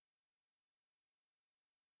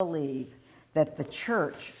Believe that the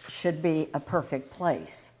church should be a perfect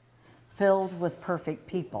place, filled with perfect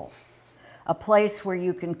people, a place where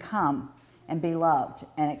you can come and be loved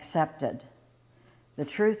and accepted. The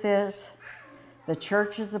truth is, the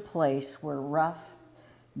church is a place where rough,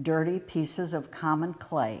 dirty pieces of common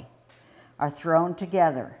clay are thrown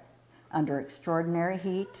together under extraordinary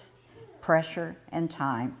heat, pressure, and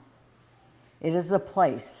time. It is a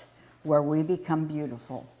place where we become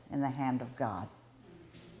beautiful in the hand of God.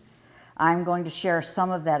 I'm going to share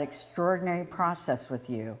some of that extraordinary process with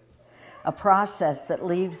you, a process that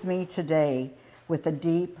leaves me today with a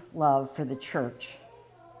deep love for the church.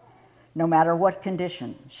 No matter what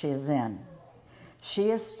condition she is in,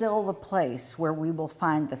 she is still the place where we will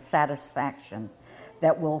find the satisfaction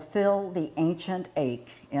that will fill the ancient ache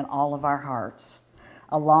in all of our hearts,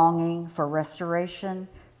 a longing for restoration,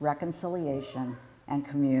 reconciliation, and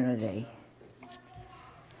community.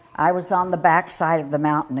 I was on the backside of the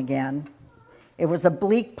mountain again. It was a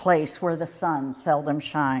bleak place where the sun seldom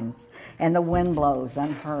shines and the wind blows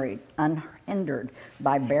unhindered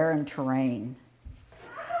by barren terrain.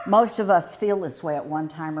 Most of us feel this way at one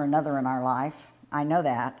time or another in our life. I know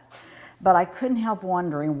that. But I couldn't help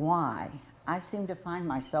wondering why I seem to find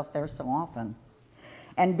myself there so often.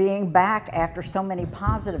 And being back after so many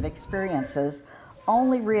positive experiences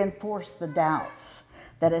only reinforced the doubts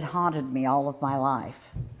that had haunted me all of my life.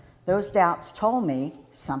 Those doubts told me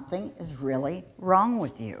something is really wrong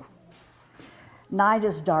with you. Night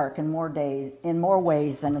is dark in more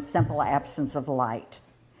ways than a simple absence of light.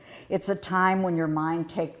 It's a time when your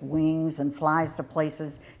mind takes wings and flies to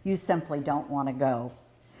places you simply don't want to go.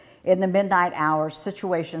 In the midnight hours,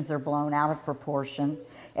 situations are blown out of proportion.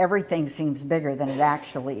 Everything seems bigger than it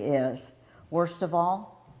actually is. Worst of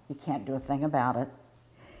all, you can't do a thing about it.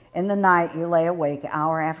 In the night, you lay awake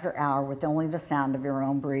hour after hour with only the sound of your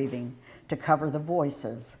own breathing to cover the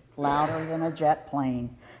voices, louder than a jet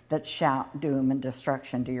plane, that shout doom and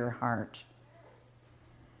destruction to your heart.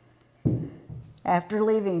 After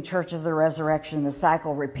leaving Church of the Resurrection, the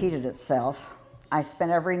cycle repeated itself. I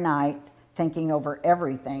spent every night thinking over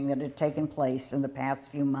everything that had taken place in the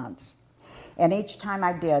past few months. And each time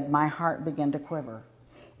I did, my heart began to quiver.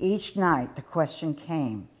 Each night, the question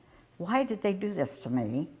came, why did they do this to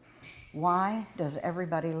me? Why does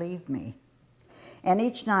everybody leave me? And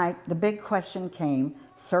each night, the big question came,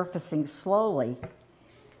 surfacing slowly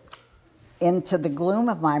into the gloom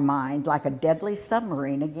of my mind like a deadly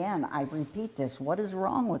submarine. Again, I repeat this, what is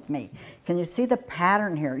wrong with me? Can you see the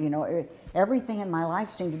pattern here? You know, everything in my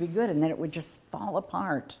life seemed to be good, and then it would just fall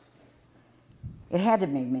apart. It had to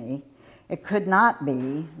be me. It could not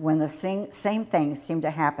be when the same things seemed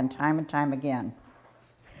to happen time and time again.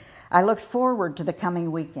 I looked forward to the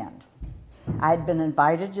coming weekend. I had been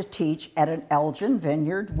invited to teach at an Elgin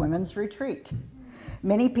Vineyard Women's Retreat.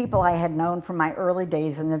 Many people I had known from my early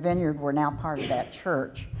days in the vineyard were now part of that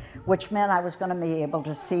church, which meant I was going to be able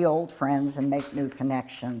to see old friends and make new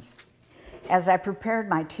connections. As I prepared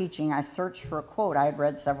my teaching, I searched for a quote I had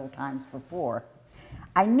read several times before.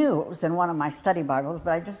 I knew it was in one of my study Bibles,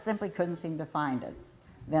 but I just simply couldn't seem to find it.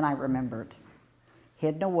 Then I remembered.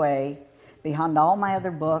 Hidden away behind all my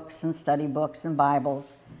other books and study books and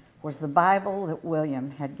Bibles was the Bible that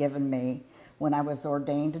William had given me when I was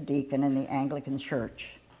ordained a deacon in the Anglican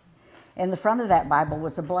Church. In the front of that Bible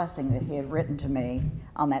was a blessing that he had written to me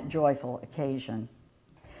on that joyful occasion.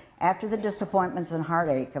 After the disappointments and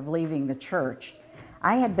heartache of leaving the church,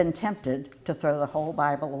 I had been tempted to throw the whole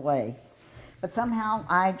Bible away. But somehow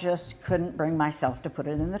I just couldn't bring myself to put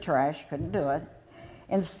it in the trash, couldn't do it.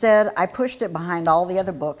 Instead, I pushed it behind all the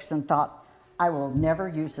other books and thought, I will never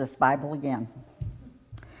use this Bible again.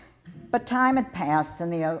 But time had passed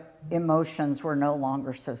and the emotions were no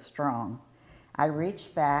longer so strong. I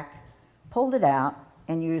reached back, pulled it out,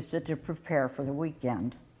 and used it to prepare for the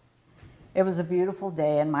weekend. It was a beautiful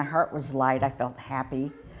day and my heart was light. I felt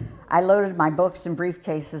happy. I loaded my books and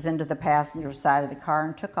briefcases into the passenger side of the car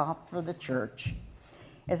and took off for the church.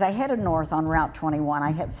 As I headed north on Route 21,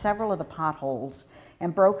 I hit several of the potholes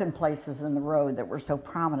and broken places in the road that were so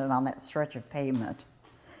prominent on that stretch of pavement.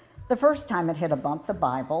 The first time it hit a bump, the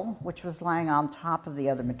Bible, which was lying on top of the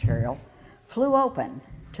other material, flew open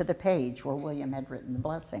to the page where William had written the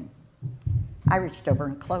blessing. I reached over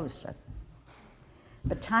and closed it.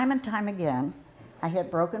 But time and time again, I hit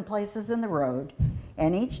broken places in the road,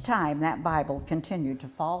 and each time that Bible continued to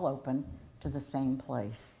fall open to the same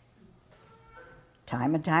place.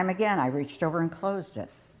 Time and time again, I reached over and closed it.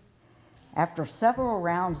 After several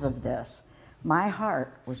rounds of this, my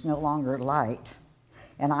heart was no longer light,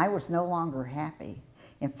 and I was no longer happy.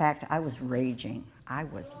 In fact, I was raging. I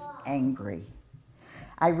was angry.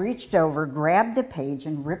 I reached over, grabbed the page,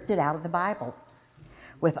 and ripped it out of the Bible.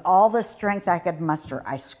 With all the strength I could muster,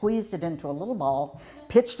 I squeezed it into a little ball,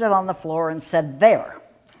 pitched it on the floor, and said, "There,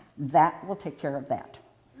 that will take care of that."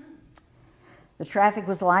 The traffic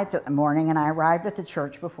was light that morning, and I arrived at the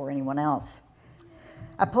church before anyone else.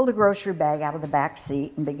 I pulled a grocery bag out of the back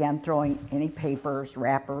seat and began throwing any papers,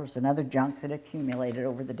 wrappers, and other junk that accumulated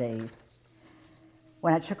over the days.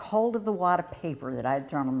 When I took hold of the wad of paper that I had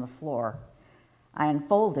thrown on the floor, I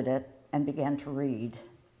unfolded it and began to read.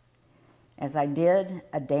 As I did,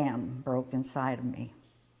 a dam broke inside of me.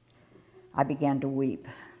 I began to weep.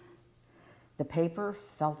 The paper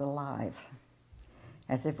felt alive,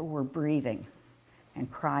 as if it were breathing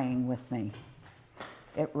and crying with me.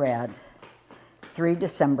 It read, 3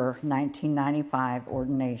 December 1995,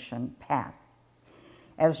 ordination, Pat.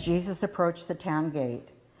 As Jesus approached the town gate,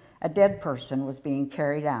 a dead person was being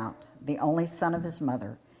carried out, the only son of his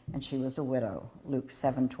mother, and she was a widow, Luke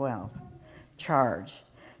 7:12. Charge,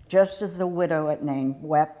 just as the widow at Nain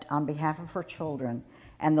wept on behalf of her children,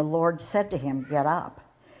 and the Lord said to him, "Get up.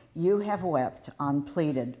 You have wept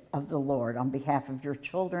pleaded of the Lord on behalf of your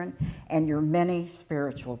children and your many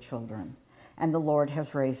spiritual children, and the Lord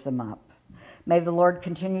has raised them up. May the Lord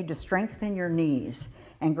continue to strengthen your knees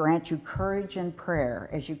and grant you courage in prayer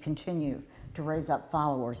as you continue to raise up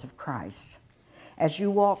followers of Christ. As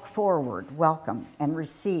you walk forward, welcome and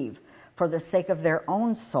receive, for the sake of their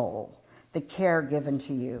own soul, the care given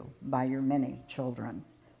to you by your many children.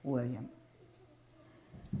 William."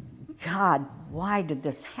 God, why did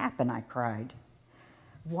this happen? I cried.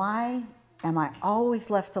 Why am I always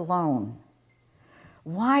left alone?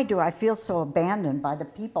 Why do I feel so abandoned by the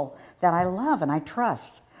people that I love and I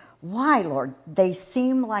trust? Why, Lord? They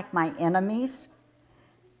seem like my enemies,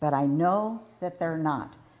 but I know that they're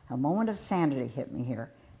not. A moment of sanity hit me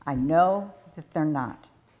here. I know that they're not.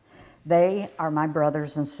 They are my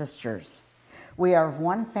brothers and sisters. We are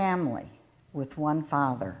one family with one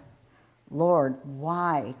Father. Lord,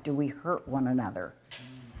 why do we hurt one another?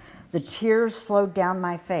 The tears flowed down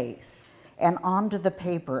my face and onto the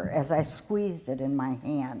paper as I squeezed it in my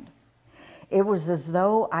hand. It was as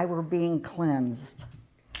though I were being cleansed.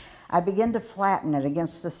 I began to flatten it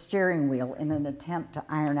against the steering wheel in an attempt to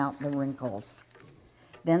iron out the wrinkles.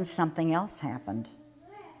 Then something else happened.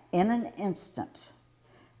 In an instant,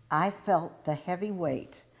 I felt the heavy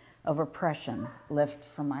weight of oppression lift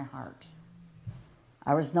from my heart.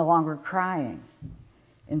 I was no longer crying.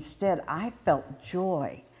 Instead, I felt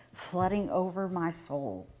joy flooding over my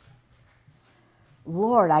soul.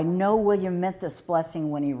 Lord, I know William meant this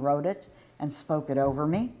blessing when he wrote it and spoke it over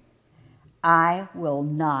me. I will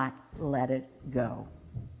not let it go.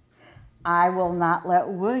 I will not let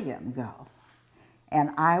William go.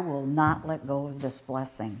 And I will not let go of this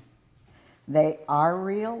blessing. They are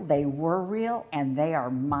real, they were real, and they are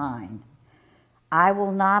mine. I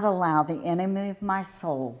will not allow the enemy of my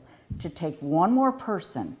soul to take one more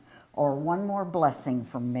person or one more blessing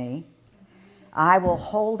from me. I will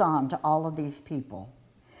hold on to all of these people.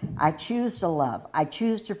 I choose to love. I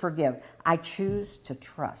choose to forgive. I choose to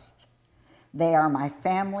trust. They are my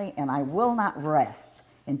family, and I will not rest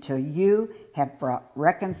until you have brought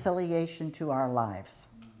reconciliation to our lives.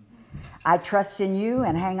 I trust in you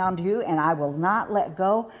and hang on to you, and I will not let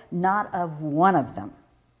go, not of one of them.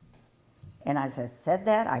 And as I said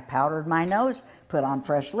that, I powdered my nose, put on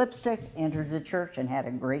fresh lipstick, entered the church, and had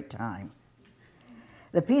a great time.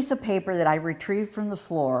 The piece of paper that I retrieved from the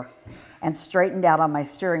floor and straightened out on my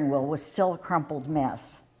steering wheel was still a crumpled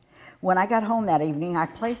mess. When I got home that evening, I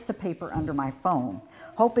placed the paper under my phone,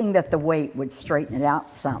 hoping that the weight would straighten it out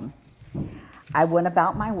some. I went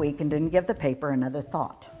about my week and didn't give the paper another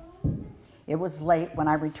thought. It was late when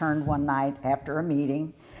I returned one night after a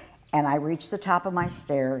meeting, and I reached the top of my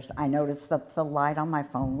stairs. I noticed that the light on my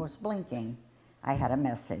phone was blinking. I had a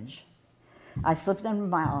message. I slipped into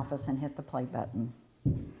my office and hit the play button.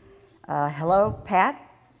 Hello, Pat?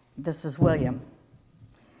 This is William.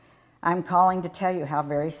 I'm calling to tell you how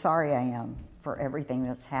very sorry I am for everything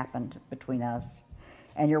that's happened between us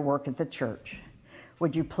and your work at the church.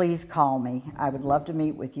 Would you please call me? I would love to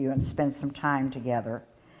meet with you and spend some time together.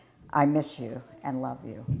 I miss you and love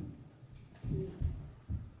you.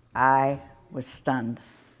 I was stunned.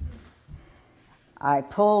 I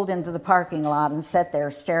pulled into the parking lot and sat there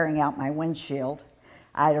staring out my windshield.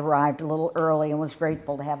 I'd arrived a little early and was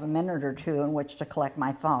grateful to have a minute or two in which to collect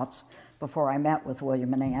my thoughts before I met with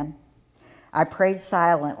William and Ann. I prayed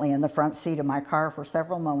silently in the front seat of my car for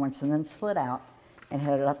several moments and then slid out and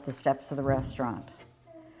headed up the steps of the restaurant.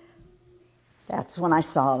 That's when I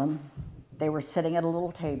saw them. They were sitting at a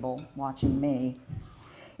little table watching me.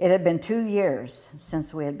 It had been 2 years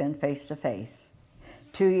since we had been face to face.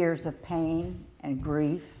 2 years of pain and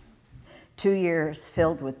grief, 2 years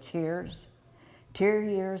filled with tears, 2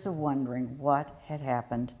 years of wondering what had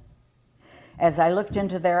happened. As I looked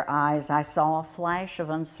into their eyes, I saw a flash of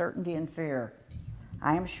uncertainty and fear.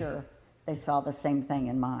 I am sure they saw the same thing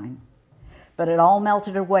in mine. But it all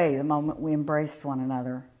melted away the moment we embraced one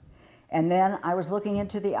another. And then I was looking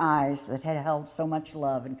into the eyes that had held so much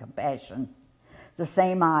love and compassion, the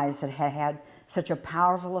same eyes that had had such a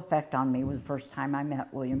powerful effect on me the first time I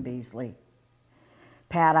met William Beasley.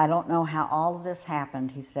 Pat, I don't know how all of this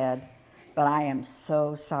happened, he said, but I am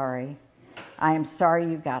so sorry. I am sorry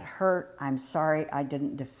you got hurt. I'm sorry I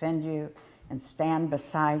didn't defend you and stand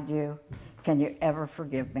beside you. Can you ever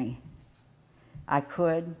forgive me? I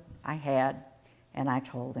could, I had, and I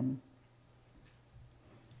told him.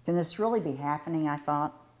 Can this really be happening, I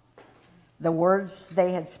thought? The words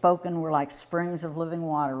they had spoken were like springs of living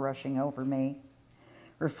water rushing over me,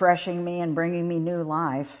 refreshing me and bringing me new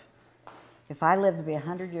life. If I live to be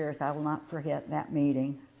 100 years, I will not forget that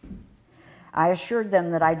meeting. I assured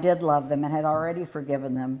them that I did love them and had already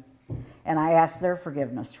forgiven them, and I asked their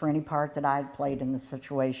forgiveness for any part that I had played in the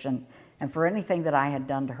situation and for anything that I had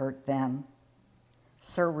done to hurt them.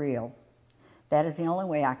 Surreal. That is the only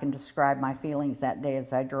way I can describe my feelings that day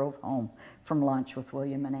as I drove home from lunch with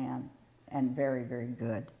William and Ann, and very, very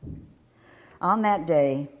good. On that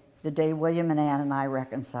day, the day William and Ann and I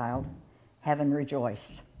reconciled, heaven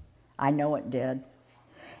rejoiced. I know it did.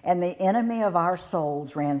 And the enemy of our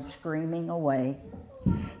souls ran screaming away.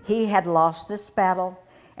 He had lost this battle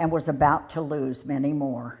and was about to lose many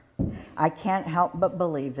more. I can't help but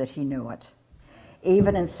believe that he knew it.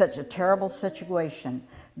 Even in such a terrible situation,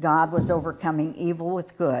 God was overcoming evil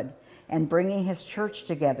with good and bringing his church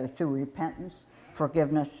together through repentance,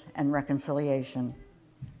 forgiveness, and reconciliation.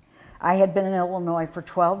 I had been in Illinois for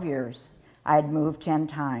 12 years. I had moved 10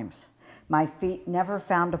 times. My feet never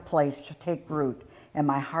found a place to take root, and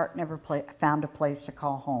my heart never found a place to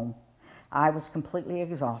call home. I was completely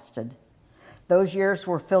exhausted. Those years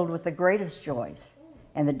were filled with the greatest joys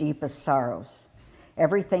and the deepest sorrows.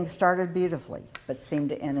 Everything started beautifully, but seemed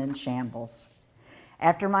to end in shambles.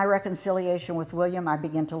 After my reconciliation with William, I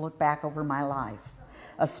began to look back over my life,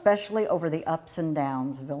 especially over the ups and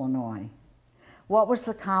downs of Illinois. What was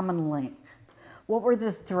the common link? What were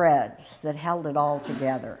the threads that held it all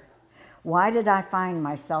together? Why did I find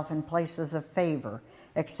myself in places of favor,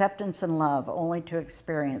 acceptance, and love, only to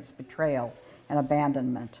experience betrayal and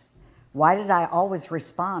abandonment? Why did I always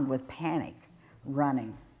respond with panic,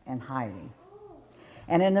 running, and hiding?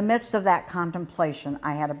 And in the midst of that contemplation,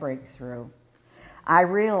 I had a breakthrough. I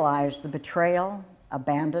realized the betrayal,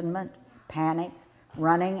 abandonment, panic,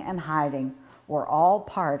 running, and hiding were all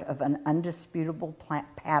part of an undisputable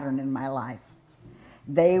pattern in my life.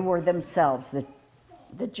 They were themselves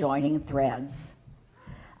the joining threads.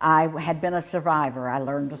 I had been a survivor. I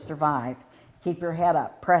learned to survive. Keep your head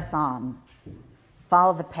up, press on,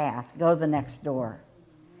 follow the path, go to the next door.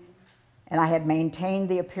 And I had maintained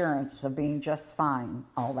the appearance of being just fine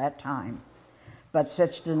all that time. But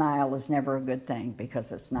such denial is never a good thing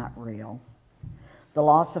because it's not real. The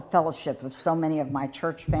loss of fellowship of so many of my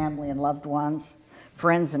church family and loved ones,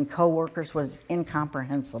 friends and co-workers was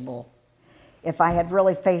incomprehensible. If I had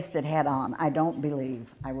really faced it head on, I don't believe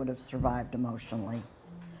I would have survived emotionally.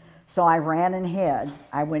 So I ran and hid.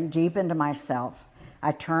 I went deep into myself.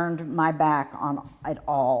 I turned my back on it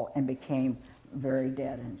all and became very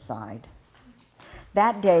dead inside.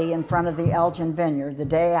 That day in front of the Elgin Vineyard, the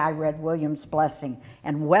day I read William's blessing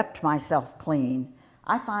and wept myself clean,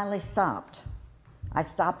 I finally stopped. I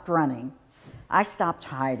stopped running. I stopped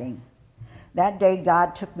hiding. That day,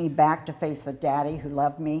 God took me back to face a daddy who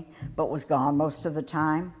loved me but was gone most of the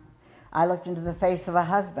time. I looked into the face of a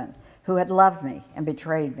husband who had loved me and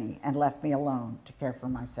betrayed me and left me alone to care for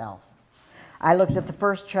myself. I looked at the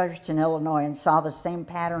First Church in Illinois and saw the same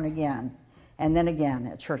pattern again, and then again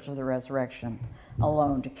at Church of the Resurrection,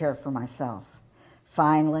 alone to care for myself.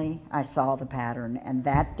 Finally, I saw the pattern, and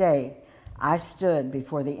that day I stood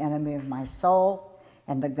before the enemy of my soul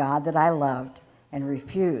and the God that I loved and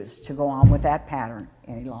refused to go on with that pattern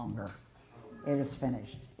any longer. It is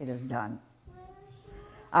finished. It is done.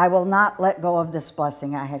 I will not let go of this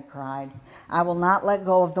blessing, I had cried. I will not let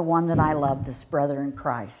go of the one that I love, this brother in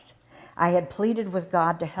Christ. I had pleaded with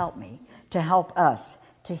God to help me, to help us,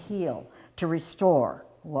 to heal, to restore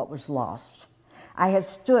what was lost. I had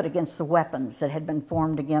stood against the weapons that had been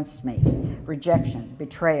formed against me: rejection,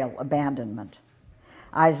 betrayal, abandonment.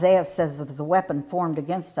 Isaiah says that the weapon formed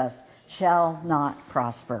against us shall not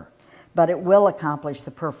prosper, but it will accomplish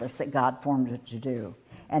the purpose that God formed it to do.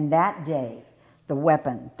 And that day, the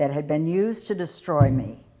weapon that had been used to destroy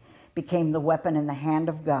me became the weapon in the hand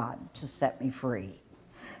of God to set me free.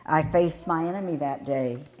 I faced my enemy that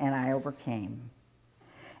day, and I overcame.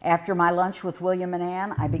 After my lunch with William and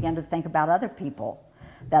Ann, I began to think about other people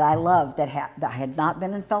that I loved that I had not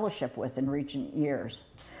been in fellowship with in recent years.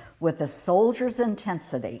 With a soldier's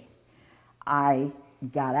intensity, I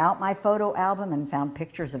got out my photo album and found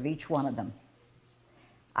pictures of each one of them.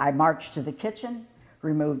 I marched to the kitchen,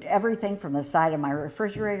 removed everything from the side of my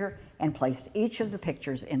refrigerator, and placed each of the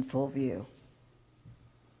pictures in full view.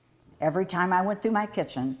 Every time I went through my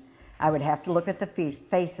kitchen, I would have to look at the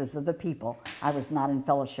faces of the people I was not in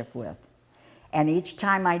fellowship with. And each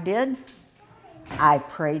time I did, I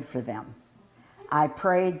prayed for them. I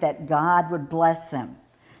prayed that God would bless them,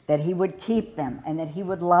 that He would keep them, and that He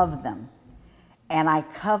would love them. And I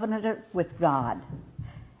covenanted with God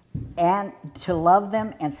and to love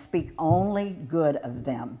them and speak only good of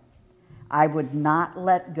them. I would not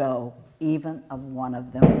let go even of one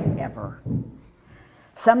of them ever.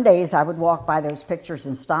 Some days I would walk by those pictures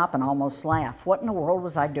and stop and almost laugh. What in the world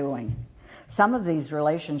was I doing? Some of these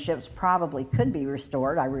relationships probably could be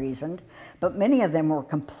restored, I reasoned, but many of them were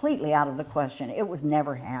completely out of the question. It would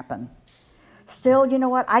never happen. Still, you know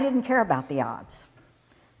what? I didn't care about the odds.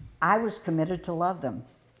 I was committed to love them,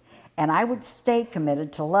 and I would stay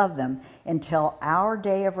committed to love them until our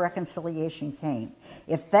day of reconciliation came.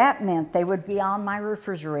 If that meant they would be on my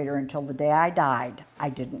refrigerator until the day I died, I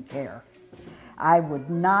didn't care. I would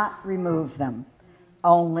not remove them.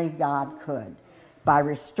 Only God could, by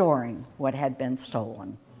restoring what had been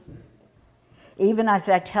stolen. Even as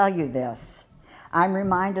I tell you this, I'm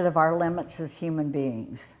reminded of our limits as human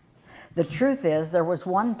beings. The truth is, there was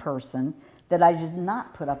one person that I did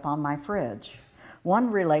not put up on my fridge. One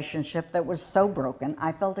relationship that was so broken,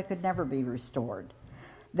 I felt it could never be restored.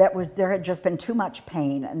 There had just been too much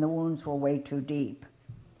pain and the wounds were way too deep.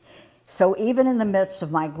 So even in the midst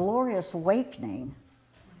of my glorious awakening,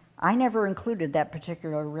 I never included that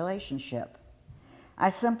particular relationship. I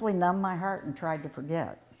simply numbed my heart and tried to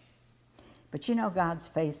forget. But you know, God's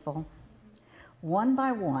faithful. One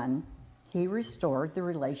by one, He restored the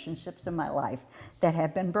relationships in my life that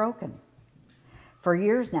had been broken. For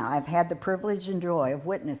years now, I've had the privilege and joy of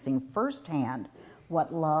witnessing firsthand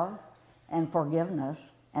what love and forgiveness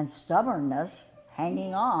and stubbornness,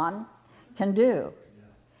 hanging on, can do.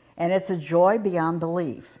 And it's a joy beyond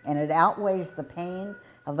belief, and it outweighs the pain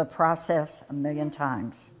of the process a million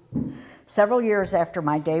times. Several years after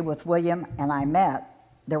my day with William and I met,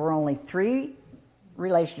 there were only 3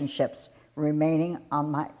 relationships remaining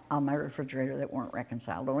on my refrigerator that weren't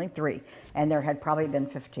reconciled, only 3, and there had probably been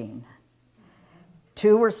 15.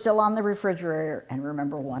 2 were still on the refrigerator, and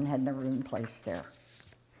remember, 1 had never been placed there.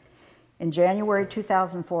 In January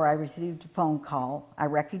 2004, I received a phone call. I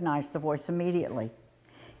recognized the voice immediately.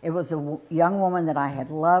 It was a young woman that I had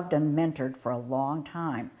loved and mentored for a long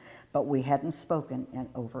time, but we hadn't spoken in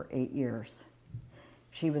over 8 years.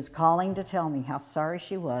 She was calling to tell me how sorry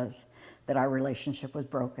she was that our relationship was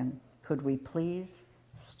broken. Could we please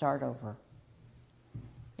start over?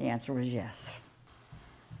 The answer was yes.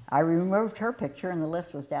 I removed her picture and the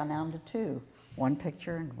list was down to 2. 1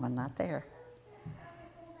 picture and 1 not there.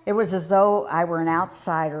 It was as though I were an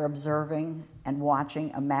outsider observing and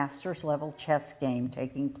watching a master's level chess game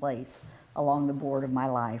taking place along the board of my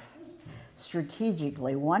life.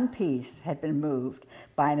 Strategically, 1 piece had been moved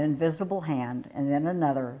by an invisible hand, and then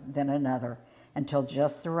another, until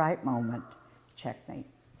just the right moment. Checkmate.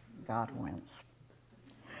 God wins.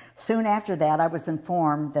 Soon after that, I was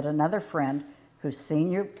informed that another friend whose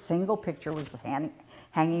single picture was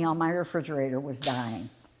hanging on my refrigerator was dying.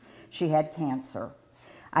 She had cancer.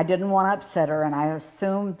 I didn't want to upset her, and I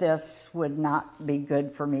assumed this would not be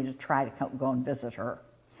good for me to try to go and visit her.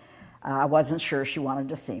 I wasn't sure she wanted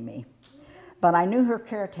to see me. But I knew her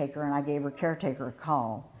caretaker, and I gave her caretaker a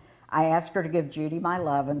call. I asked her to give Judy my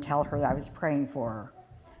love and tell her that I was praying for her.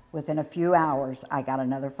 Within a few hours, I got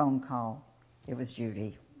another phone call. It was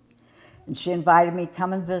Judy. And she invited me to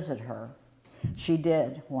come and visit her. She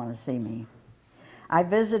did want to see me. I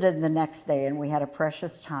visited the next day, and we had a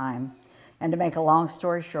precious time. And to make a long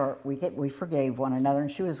story short, we forgave one another,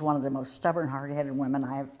 and she was one of the most stubborn, hard-headed women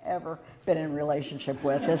I have ever been in a relationship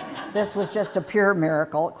with. This was just a pure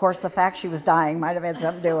miracle. Of course, the fact she was dying might have had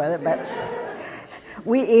something to do with it, but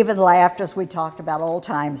we even laughed as we talked about old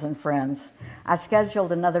times and friends. I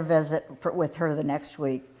scheduled another visit with her the next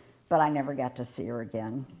week, but I never got to see her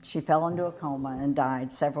again. She fell into a coma and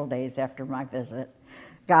died several days after my visit.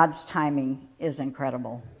 God's timing is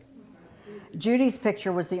incredible. Judy's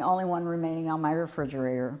picture was the only one remaining on my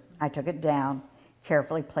refrigerator. I took it down,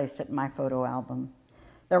 carefully placed it in my photo album.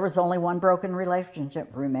 There was only one broken relationship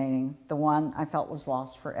remaining, the one I felt was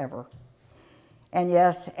lost forever. And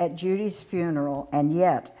yet at Judy's funeral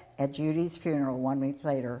 1 week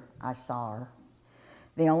later, I saw her.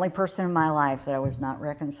 The only person in my life that I was not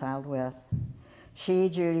reconciled with. She,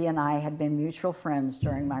 Judy, and I had been mutual friends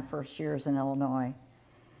during my first years in Illinois.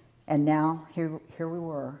 And now here we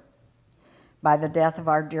were. By the death of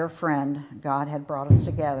our dear friend, God had brought us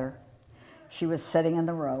together. She was sitting in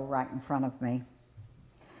the row right in front of me.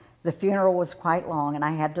 The funeral was quite long, and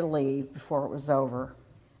I had to leave before it was over.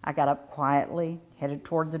 I got up quietly, headed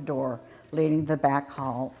toward the door leading to the back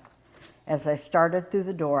hall. As I started through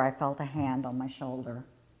the door, I felt a hand on my shoulder.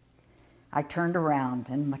 I turned around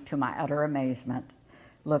and, to my utter amazement,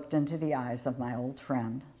 looked into the eyes of my old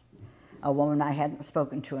friend, a woman I hadn't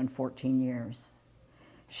spoken to in 14 years.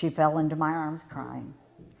 She fell into my arms crying,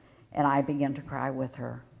 and I began to cry with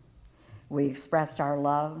her. We expressed our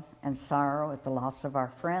love and sorrow at the loss of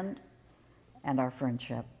our friend and our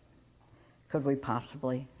friendship. Could we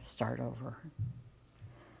possibly start over?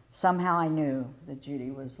 Somehow I knew that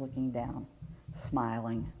Judy was looking down,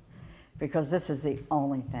 smiling, because this is the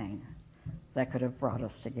only thing that could have brought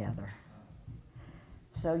us together.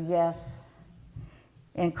 So yes,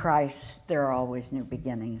 in Christ, there are always new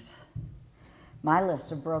beginnings. My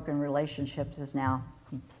list of broken relationships is now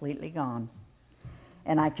completely gone,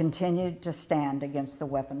 and I continued to stand against the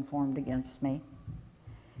weapon formed against me.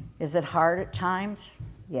 Is it hard at times?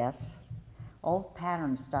 Yes. Old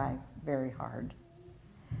patterns die very hard.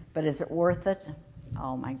 But is it worth it?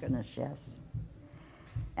 Oh my goodness, yes.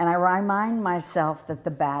 And I remind myself that the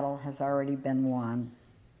battle has already been won.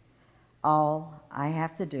 All I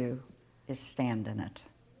have to do is stand in it.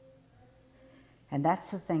 And that's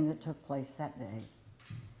the thing that took place that day.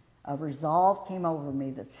 A resolve came over me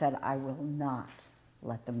that said, I will not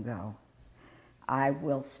let them go. I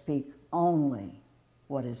will speak only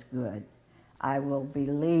what is good. I will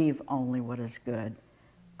believe only what is good.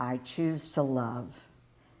 I choose to love.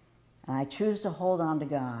 And I choose to hold on to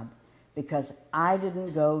God because I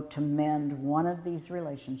didn't go to mend one of these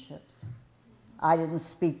relationships. I didn't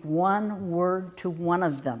speak one word to one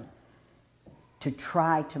of them to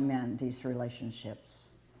try to mend these relationships.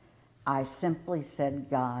 I simply said,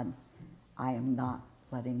 God, I am not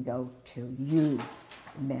letting go till you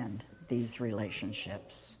mend these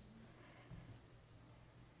relationships.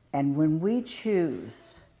 And when we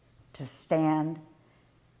choose to stand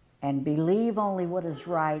and believe only what is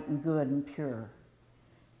right and good and pure,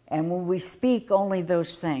 and when we speak only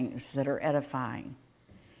those things that are edifying,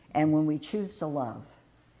 and when we choose to love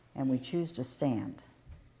and we choose to stand,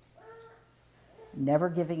 never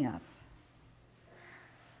giving up,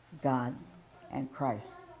 God and Christ,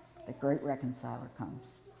 the great reconciler,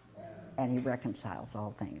 comes, and he reconciles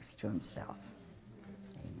all things to himself.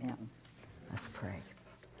 Amen. Let's pray.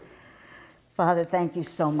 Father, thank you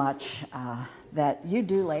so much that you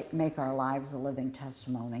do make our lives a living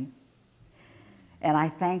testimony. And I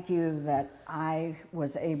thank you that I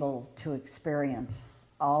was able to experience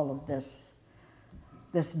all of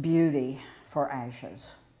this beauty for ashes.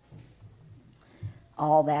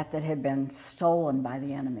 All that had been stolen by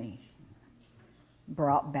the enemy,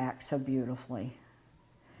 brought back so beautifully.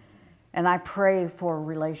 And I pray for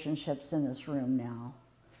relationships in this room now,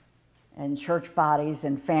 and church bodies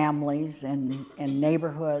and families and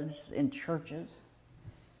neighborhoods and churches.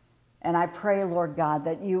 And I pray, Lord God,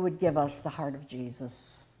 that you would give us the heart of Jesus,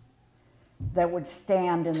 that would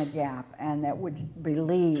stand in the gap and that would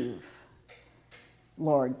believe,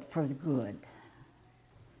 Lord, for the good,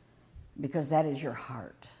 because that is your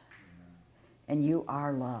heart, and you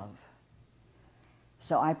are love.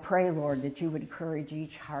 So I pray, Lord, that you would encourage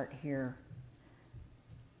each heart here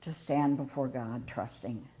to stand before God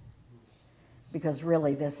trusting, because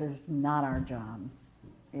really this is not our job,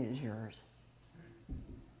 it is yours.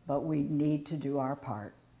 But we need to do our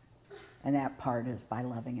part, and that part is by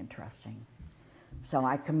loving and trusting. So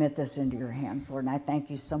I commit this into your hands, Lord, and I thank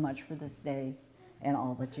you so much for this day and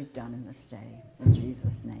all that you've done in this day. In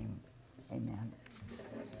Jesus' name.